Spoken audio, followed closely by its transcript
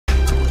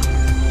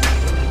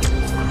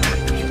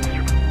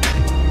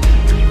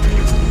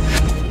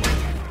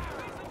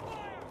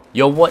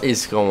Yo, what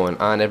is going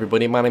on,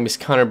 everybody? My name is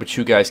Connor, but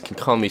you guys can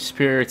call me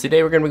Superior.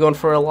 Today we're going to be going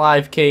for a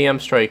live KEM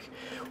strike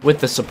with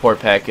the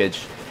support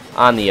package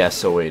on the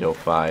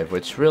SO805,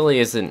 which really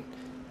isn't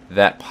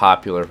that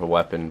popular of a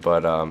weapon,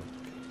 but I'm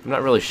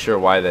not really sure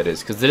why that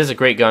is, because it is a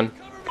great gun,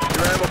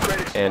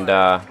 and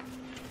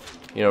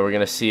you know, we're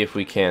going to see if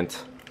we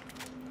can't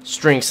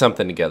string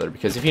something together,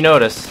 because if you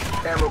notice,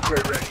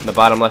 in the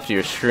bottom left of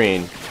your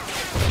screen,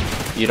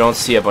 you don't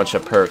see a bunch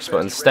of perks,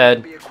 but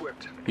instead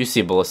you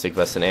see ballistic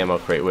vest and ammo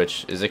crate,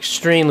 which is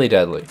extremely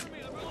deadly.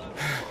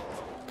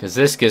 Because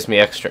this gives me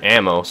extra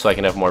ammo, so I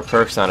can have more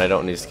perks on. I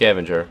don't need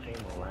scavenger.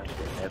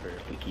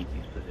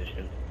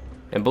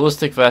 And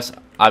ballistic vest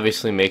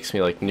obviously makes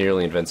me like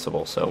nearly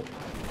invincible. So.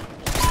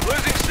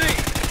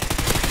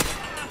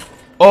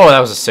 Oh, that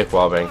was a sick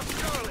wallbang.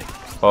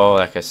 Oh,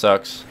 that guy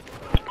sucks.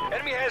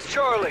 Enemy has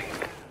Charlie.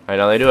 I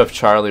know they do have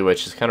Charlie,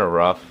 which is kind of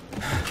rough.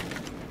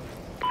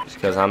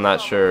 Because I'm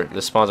not sure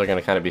the spawns are going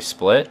to kind of be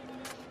split,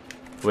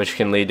 which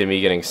can lead to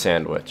me getting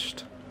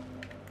sandwiched,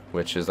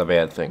 which is a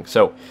bad thing.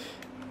 So,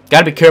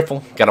 gotta be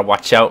careful, gotta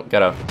watch out,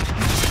 gotta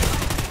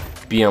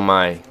be on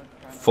my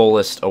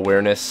fullest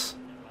awareness.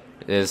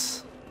 Enemy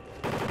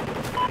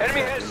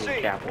has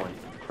C.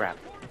 Crap.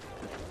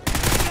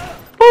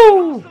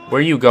 Woo!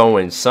 Where you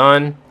going,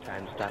 son?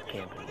 Time to stop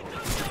camping.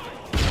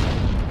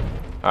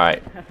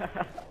 Alright.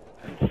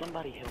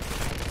 Somebody help.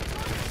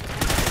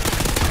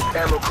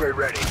 Ammo crate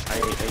ready. I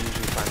usually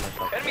find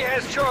myself. Enemy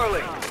has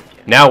Charlie.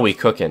 Now we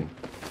cooking.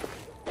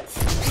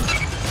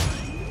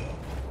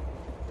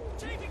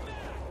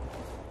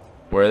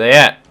 Where are they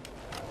at?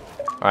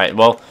 Alright,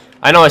 well,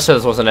 I know I said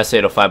this was an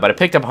S805, but I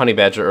picked up Honey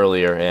Badger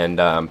earlier,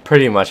 and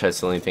pretty much that's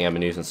the only thing I've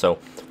been using, so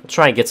we'll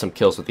try and get some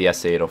kills with the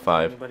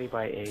S805. Anybody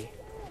by A?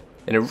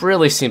 And it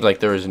really seems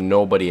like there is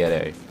nobody at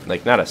A.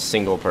 Like, not a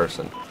single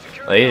person.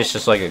 Like, it's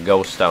just like a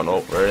ghost down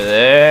over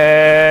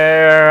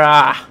there.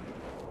 Ah.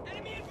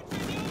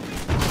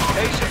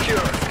 A secure.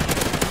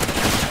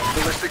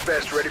 Ballistic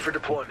vest ready for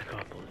deployment.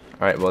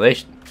 Alright, well, they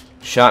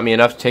shot me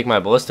enough to take my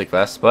ballistic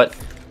vest, but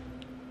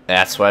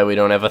that's why we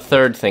don't have a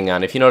third thing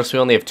on. If you notice, we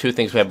only have two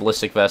things. We have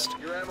ballistic vest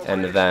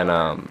and then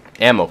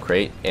ammo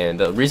crate. And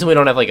the reason we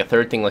don't have like a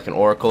third thing like an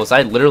Oracle is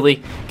I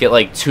literally get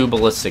like 2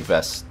 ballistic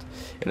vests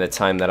in the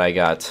time that I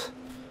got,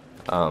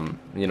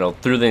 you know,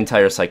 through the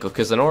entire cycle.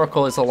 Because an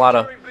Oracle is a lot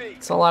of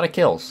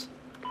kills,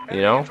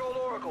 you know.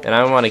 And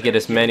I want to get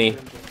as many,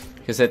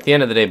 because at the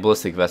end of the day,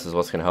 ballistic vest is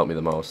what's going to help me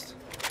the most.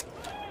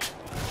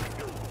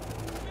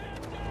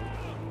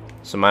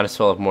 So might as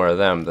well have more of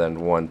them than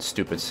one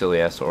stupid silly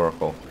ass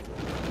Oracle.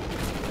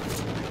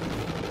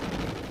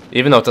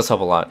 Even though it does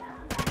help a lot.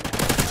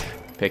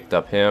 Picked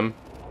up him.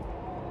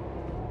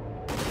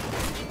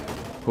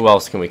 Who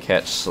else can we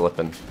catch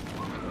slipping?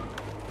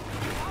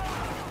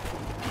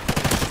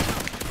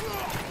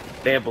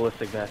 They have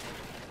ballistic vest.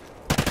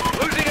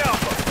 Losing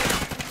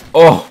Alpha.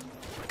 Oh!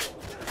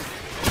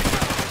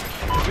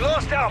 We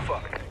lost Alpha.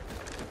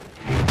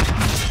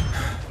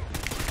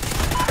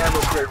 Ammo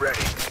crate ready.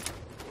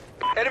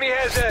 Enemy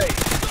has A.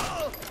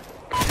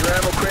 Your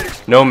ammo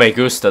crate No me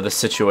gusta the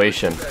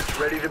situation.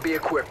 ready to be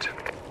equipped.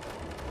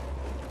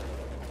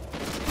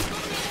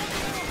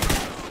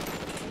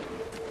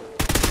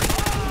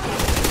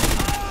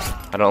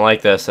 I don't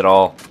like this at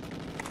all.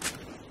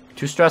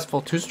 Too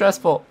stressful, too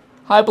stressful.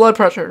 High blood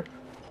pressure.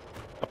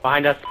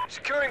 Behind us.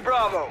 Securing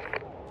Bravo.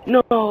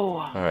 No.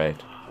 Alright.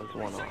 That was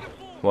one off.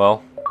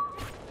 Well,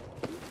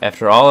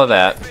 after all of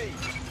that,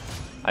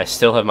 I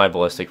still have my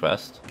ballistic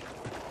vest,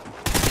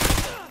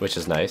 which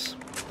is nice.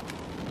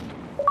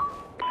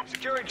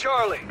 Securing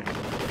Charlie.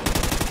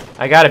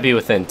 I gotta be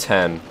within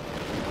 10.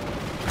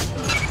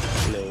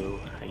 Hello.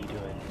 How you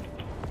doing?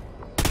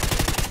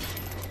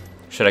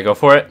 Should I go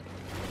for it?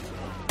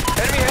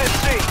 Enemy has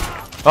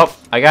C. Oh,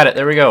 I got it.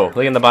 There we go.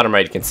 Look in the bottom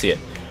right. You can see it.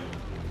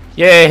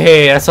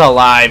 Yay, that's a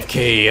live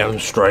KEM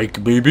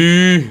strike,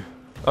 baby.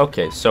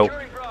 Okay, so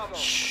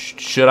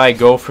should I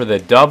go for the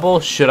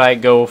double? Should I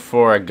go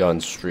for a gun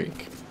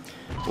streak?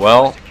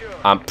 Well,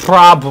 I'm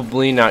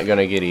probably not going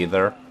to get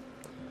either.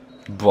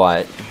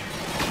 But,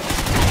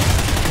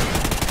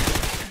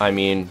 I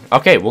mean,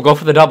 okay, we'll go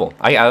for the double.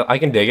 I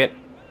can dig it.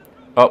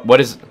 Oh, what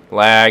is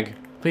lag?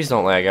 Please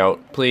don't lag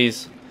out.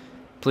 Please.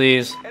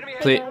 Please.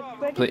 Please.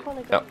 Please.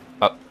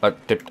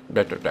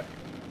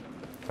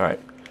 Alright.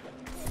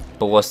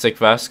 Ballistic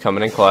vest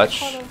coming in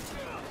clutch.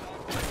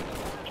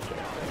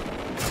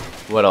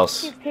 What else?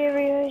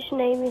 Superior's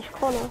name is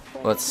Connor.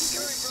 Let's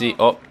see.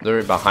 Oh,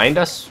 they're behind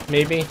us,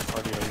 maybe?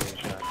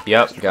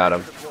 Yep, got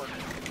him.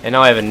 And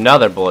now I have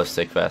another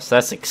ballistic vest.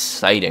 That's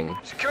exciting.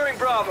 Securing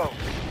Bravo.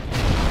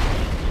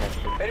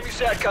 Enemy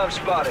SATCOM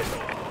spotted.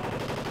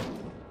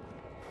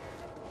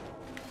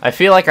 I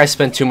feel like I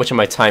spend too much of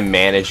my time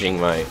managing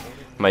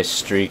my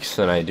streaks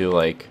than I do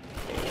like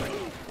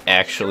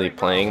actually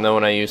playing though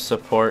when I use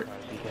support,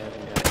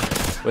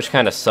 which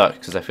kind of sucks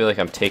because I feel like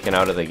I'm taken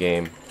out of the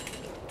game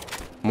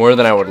more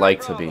than I would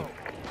like to be.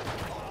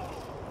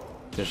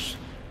 Just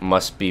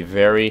must be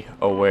very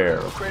aware.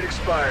 Crate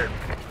expired.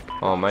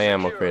 Oh, my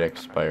ammo crate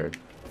expired.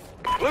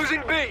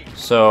 Losing B.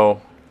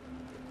 So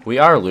We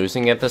are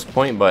losing at this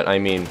point, but I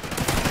mean,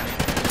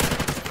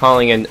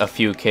 calling in a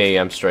few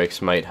KEM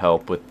strikes might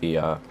help with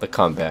the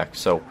comeback.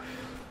 So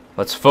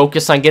let's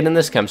focus on getting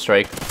this KEM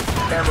strike.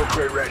 Ammo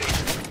crate ready.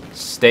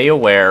 Stay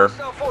aware.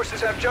 Hostile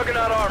forces have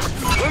juggernaut armor.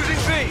 Losing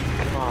B.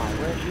 Come on,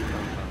 where'd you come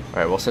from?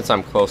 Alright, well, since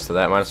I'm close to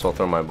that, might as well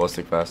throw my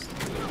ballistic vest.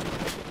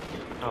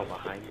 Oh,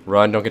 behind you.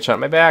 Run, don't get shot in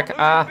my back. Losing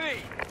Ah. B.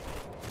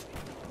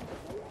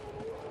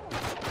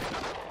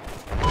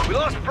 We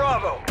lost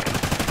Bravo.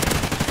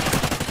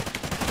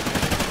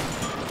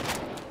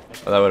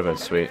 Oh, that would have been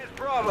sweet. It's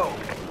Bravo.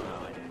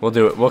 We'll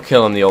do it. We'll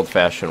kill him the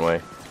old-fashioned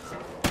way.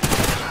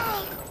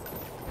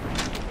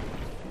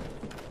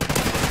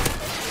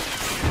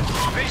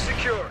 B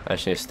secure. I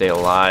just need to stay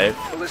alive.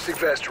 Ballistic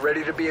vest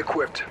ready to be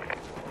equipped.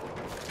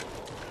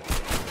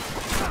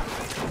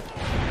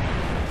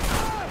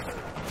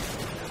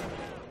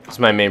 It's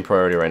my main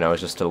priority right now is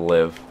just to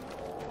live.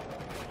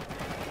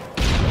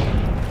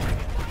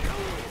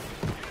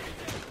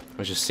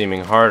 Which is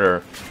seeming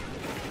harder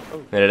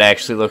than it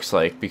actually looks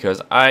like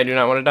because I do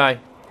not want to die.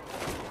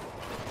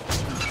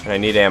 And I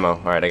need ammo.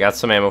 Alright, I got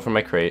some ammo from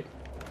my crate.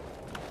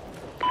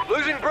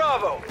 Losing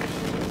Bravo.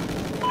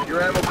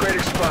 Your ammo crate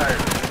expired.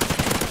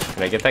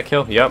 Can I get that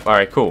kill? Yep.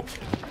 Alright, cool.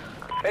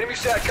 Enemy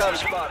SATCOM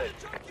spotted.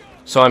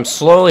 So I'm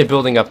slowly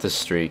building up this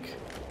streak.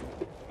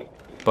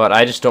 But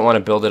I just don't want to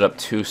build it up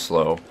too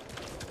slow.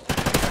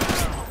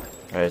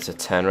 Alright, it's a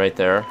 10 right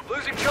there.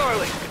 Losing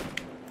Charlie.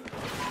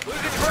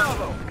 Losing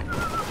Bravo.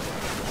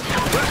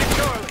 Losing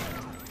Charlie.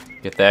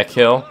 Get that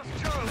kill.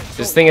 Lost Charlie.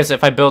 This thing is,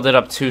 if I build it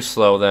up too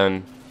slow,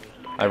 then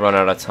I run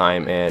out of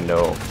time and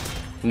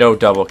no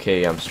double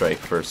KEM strike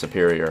for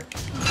Superior.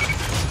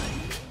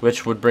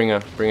 Which would bring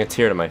a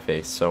tear to my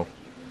face, so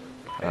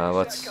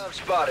let's SATCOM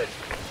spotted.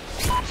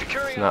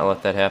 Securing not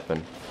let that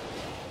happen.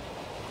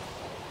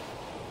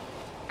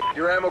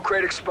 Your ammo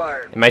crate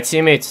expired. And my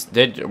teammates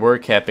were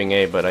capping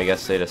A, but I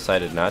guess they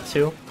decided not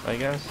to, I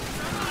guess.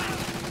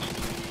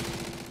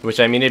 Which,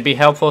 I mean, it'd be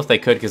helpful if they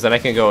could, because then I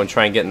can go and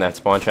try and get in that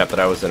spawn trap that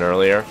I was in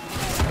earlier.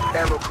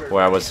 Ammo crate.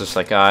 Where I was just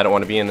like, I don't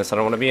want to be in this, I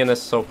don't want to be in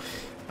this. So,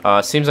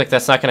 seems like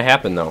that's not going to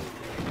happen, though.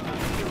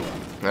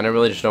 And I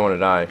really just don't want to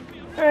die.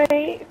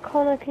 Alright,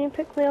 Connor, can you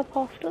pick me up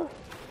after?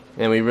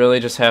 And we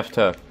really just have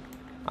to...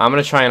 I'm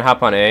going to try and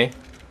hop on A.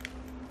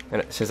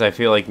 And since I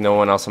feel like no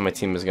one else on my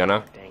team is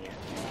gonna. Dang it.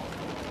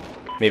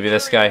 Maybe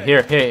this guy.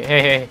 Here,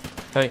 hey.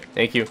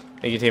 Thank you,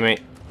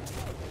 teammate.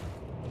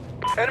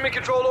 Enemy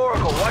controlled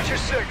Oracle. Watch your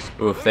 6.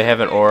 Oof, they have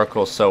an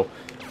Oracle, so...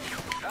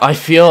 I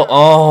feel...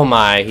 Oh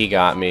my, he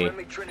got me.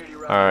 Friendly Trinity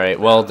round. Alright,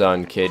 well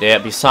done, kid.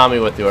 Yeah, you saw me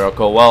with the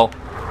Oracle. Well,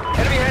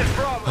 Enemy has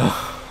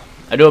Bravo.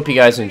 I do hope you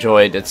guys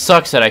enjoyed. It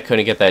sucks that I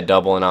couldn't get that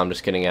double, and now I'm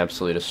just getting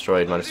absolutely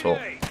destroyed. Might as well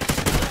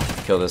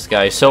kill this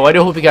guy. So I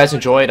do hope you guys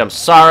enjoyed. I'm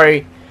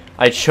sorry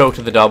I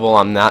choked the double.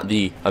 I'm not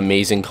the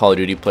amazing Call of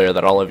Duty player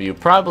that all of you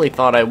probably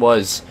thought I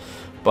was.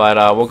 But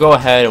we'll go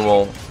ahead and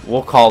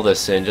we'll call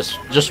this in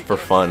just for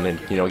fun and,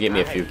 you know, get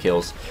me a few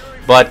kills.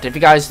 But if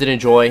you guys did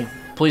enjoy,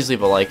 please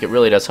leave a like. It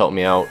really does help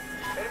me out.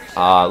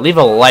 Leave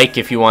a like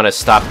if you want to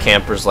stop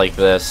campers like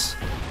this.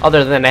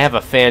 Other than that, have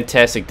a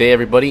fantastic day,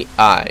 everybody.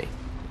 I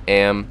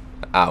am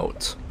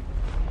out.